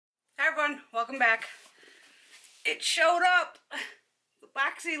everyone, welcome back. It showed up, the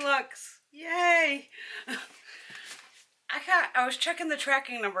Boxy Luxe, yay! I was checking the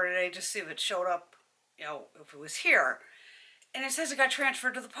tracking number today just to see if it showed up, you know, if it was here. And it says it got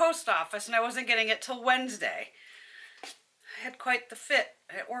transferred to the post office and I wasn't getting it till Wednesday. I had quite the fit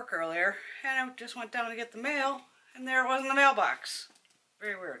at work earlier and I just went down to get the mail and there it was in the mailbox.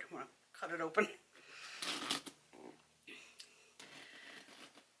 Very weird. I'm gonna cut it open.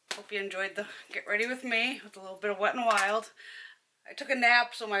 Hope you enjoyed the get ready with me with a little bit of Wet n Wild. I took a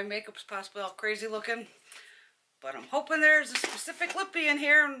nap so my makeup's possibly all crazy looking, but I'm hoping there's a specific lippy in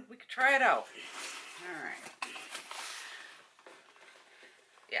here and we could try it out. Alright.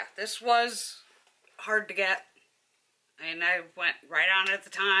 Yeah, this was hard to get and I went right on it at the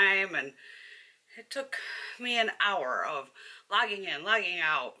time and it took me an hour of logging in, logging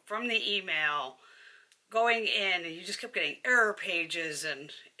out from the email, going in, and you just kept getting error pages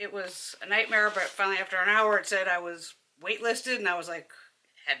and it was a nightmare, but finally after an hour it said I was waitlisted and I was like,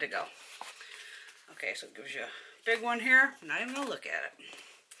 had to go. Okay, so it gives you a big one here. I'm not even gonna look at it.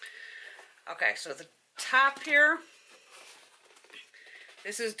 Okay, so the top here,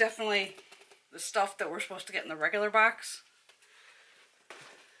 this is definitely the stuff that we're supposed to get in the regular box.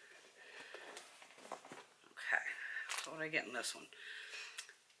 Okay, so what did I get in this one?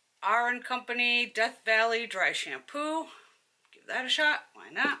 R Co Death Valley Dry Shampoo. Give that a shot. Why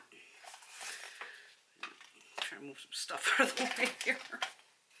not? Try to move some stuff out of the way here.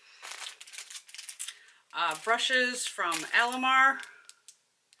 Brushes from Alamar.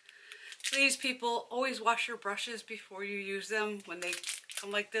 Please, people, always wash your brushes before you use them when they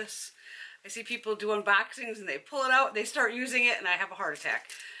come like this. I see people do unboxings and they pull it out, they start using it, and I have a heart attack.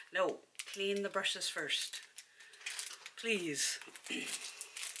 No, clean the brushes first. Please.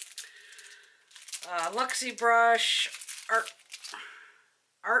 Luxie brush,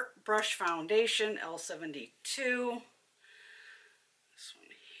 Art Brush Foundation, L72. This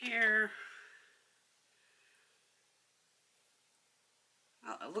one here.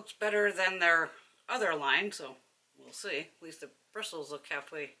 Well, it looks better than their other line, so we'll see. At least the bristles look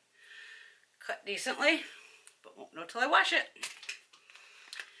halfway cut decently, but won't know till I wash it.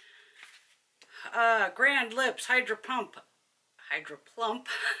 Grand Lips Hydro Plump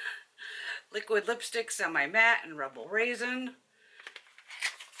Liquid Lipstick Semi Matte and Rebel Raisin.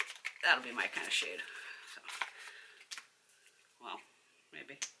 That'll be my kind of shade. So, well,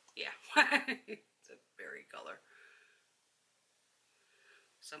 maybe. Yeah. It's a berry color.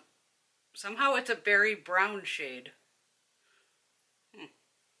 Somehow it's a berry brown shade.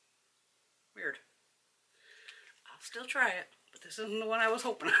 Weird. I'll still try it, but this isn't the one I was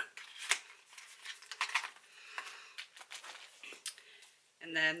hoping on.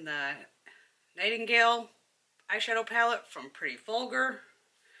 And then the Nightingale eyeshadow palette from Pretty Vulgar,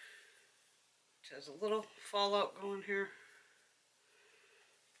 which has a little fallout going here.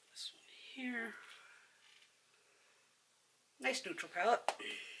 This one here. Nice neutral palette.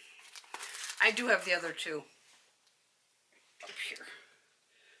 I do have the other two up here.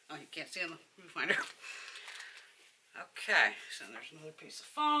 Oh, you can't see on the viewfinder. Okay, so there's another piece of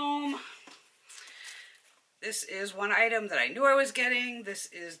foam. This is one item that I knew I was getting. This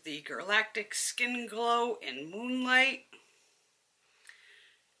is the Galactic Skin Glow in Moonlight.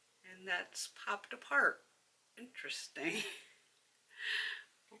 And that's popped apart. Interesting.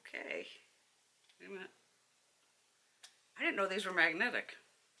 Okay. Wait a minute. I didn't know these were magnetic.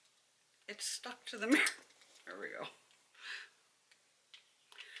 It's stuck to the mirror. There we go.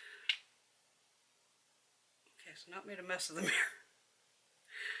 Okay, so not made a mess of the mirror.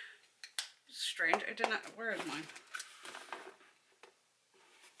 Strange. I did not. Where is mine?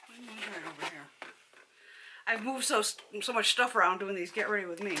 Mine was right over here. I've moved so much stuff around doing these get ready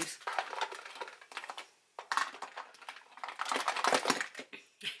with me's.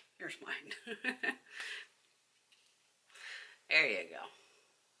 Here's mine. There you go.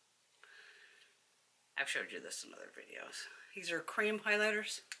 I've showed you this in other videos. These are cream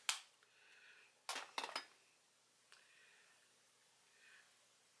highlighters.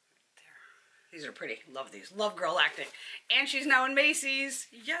 These are pretty. Love these. Love Galactic. And she's now in Macy's.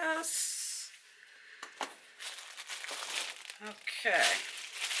 Yes! Okay.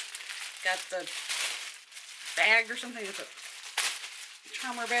 Got the bag or something. It's a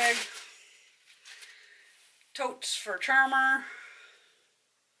Charmer bag. Totes for Charmer.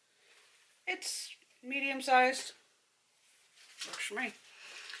 It's medium sized. Works for me.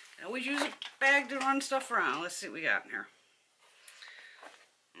 I always use a bag to run stuff around. Let's see what we got in here.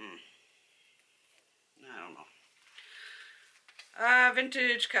 I don't know.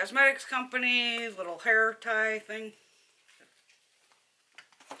 Vintage Cosmetics Company, little hair tie thing.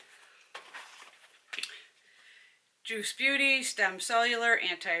 Juice Beauty Stem Cellular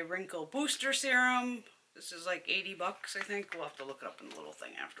Anti-Wrinkle Booster Serum. This is like 80 bucks, I think. We'll have to look it up in the little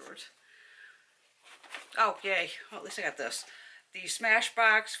thing afterwards. Oh, yay. Well, at least I got this. The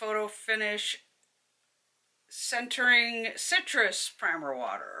Smashbox Photo Finish Centering Citrus Primer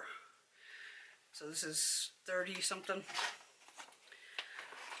Water. So this is 30 something.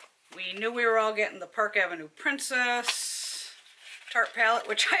 We knew we were all getting the Park Avenue Princess Tarte palette,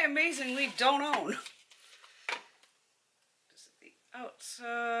 which I amazingly don't own. This is the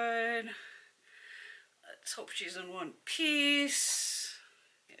outside. Let's hope she's in one piece.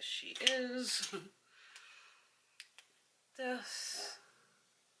 Yes, she is. This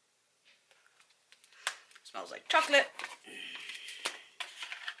smells like chocolate.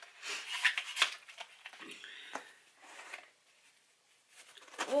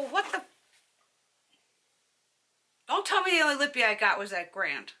 Well, what the? Don't tell me the only lippy I got was that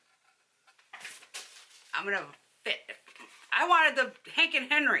grand. I'm gonna fit. I wanted the Hank and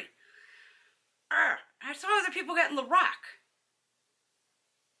Henry. I saw other people getting the Rock.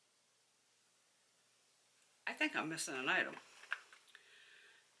 I think I'm missing an item.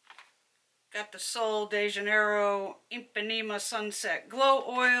 Got the Sol de Janeiro Ipanema Sunset Glow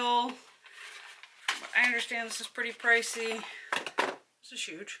Oil. From what I understand, this is pretty pricey. This is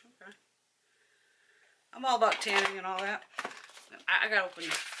huge. Okay. I'm all about tanning and all that. I gotta open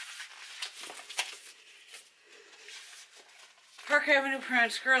this. Park Avenue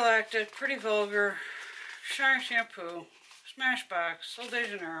Prince, Galactic, Pretty Vulgar, Shine Shampoo, Smashbox, Sol de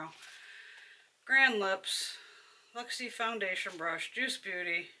Janeiro, Grand Lips, Luxie Foundation Brush, Juice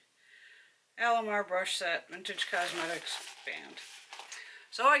Beauty, Alamar Brush Set, Vintage Cosmetics Band.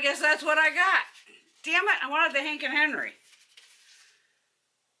 So I guess that's what I got. Damn it, I wanted the Hank and Henry.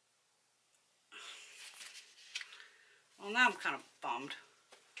 Well, now I'm kind of bummed.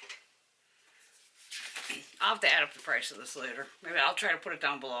 I'll have to add up the price of this later. Maybe I'll try to put it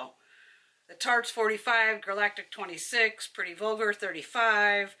down below. The Tarte's 45, Galactic 26, Pretty Vulgar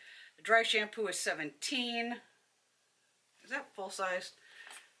 35. The dry shampoo is 17. Is that full size?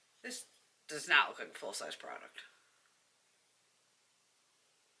 This does not look like a full size product.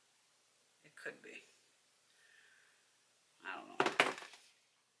 It could be. I don't know.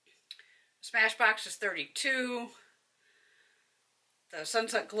 Smashbox is 32. The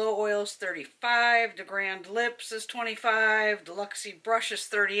Sunset Glow Oil is 35. The Grand Lips is 25. The Luxie Brush is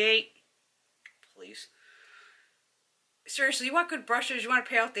 38. Please. Seriously, you want good brushes? You want to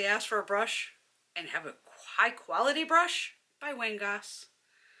pay out the ass for a brush? And have a high quality brush? By Wayne Goss.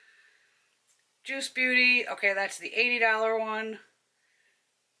 Juice Beauty. Okay, that's the $80 one.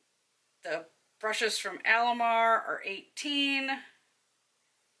 The brushes from Alamar are 18.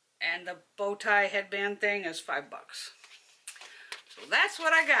 And the bow tie headband thing is $5. So that's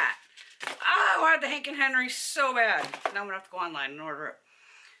what I got. Ah, I wanted the Hank and Henry so bad. Now I'm going to have to go online and order it.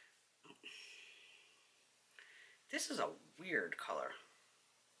 This is a weird color.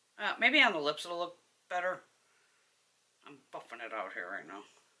 Maybe on the lips it'll look better. I'm buffing it out here right now.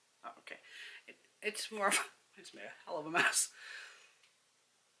 Oh, okay. It's more of a, it's made a hell of a mess.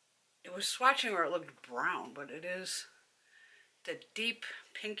 It was swatching where it looked brown, but it is the deep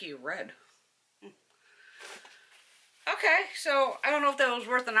pinky red. Okay, so I don't know if that was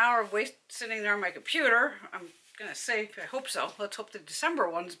worth an hour of waste sitting there on my computer. I'm gonna say, I hope so. Let's hope the December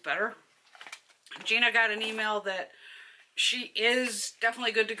one's better. Gina got an email that she is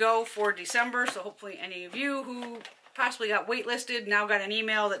definitely good to go for December, so hopefully any of you who possibly got waitlisted now got an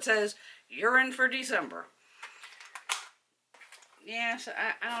email that says you're in for December. Yeah, so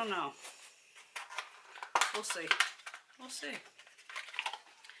I don't know. We'll see. We'll see.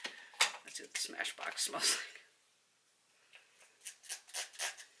 Let's see what the Smashbox smells like.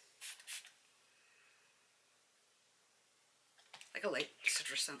 Like a light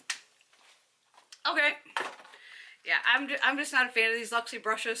citrus scent. Okay. Yeah, I'm just not a fan of these Luxie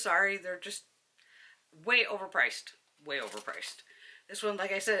brushes. Sorry, they're just way overpriced. Way overpriced. This one,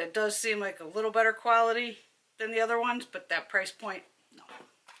 like I said, it does seem like a little better quality than the other ones, but that price point, no.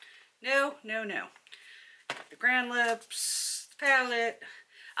 No, no, no. The Grand Lips, the palette.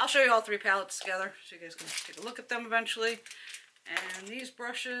 I'll show you all three palettes together so you guys can take a look at them eventually. And these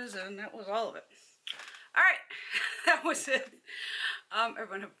brushes, and that was all of it. Alright, that was it.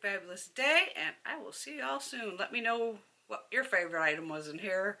 Everyone have a fabulous day, and I will see you all soon. Let me know what your favorite item was in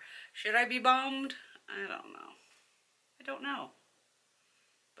here. Should I be bummed? I don't know. I don't know.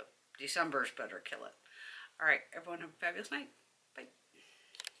 But December's better kill it. Alright, everyone have a fabulous night. Bye.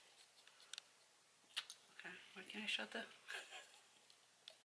 Okay, why can't I shut the...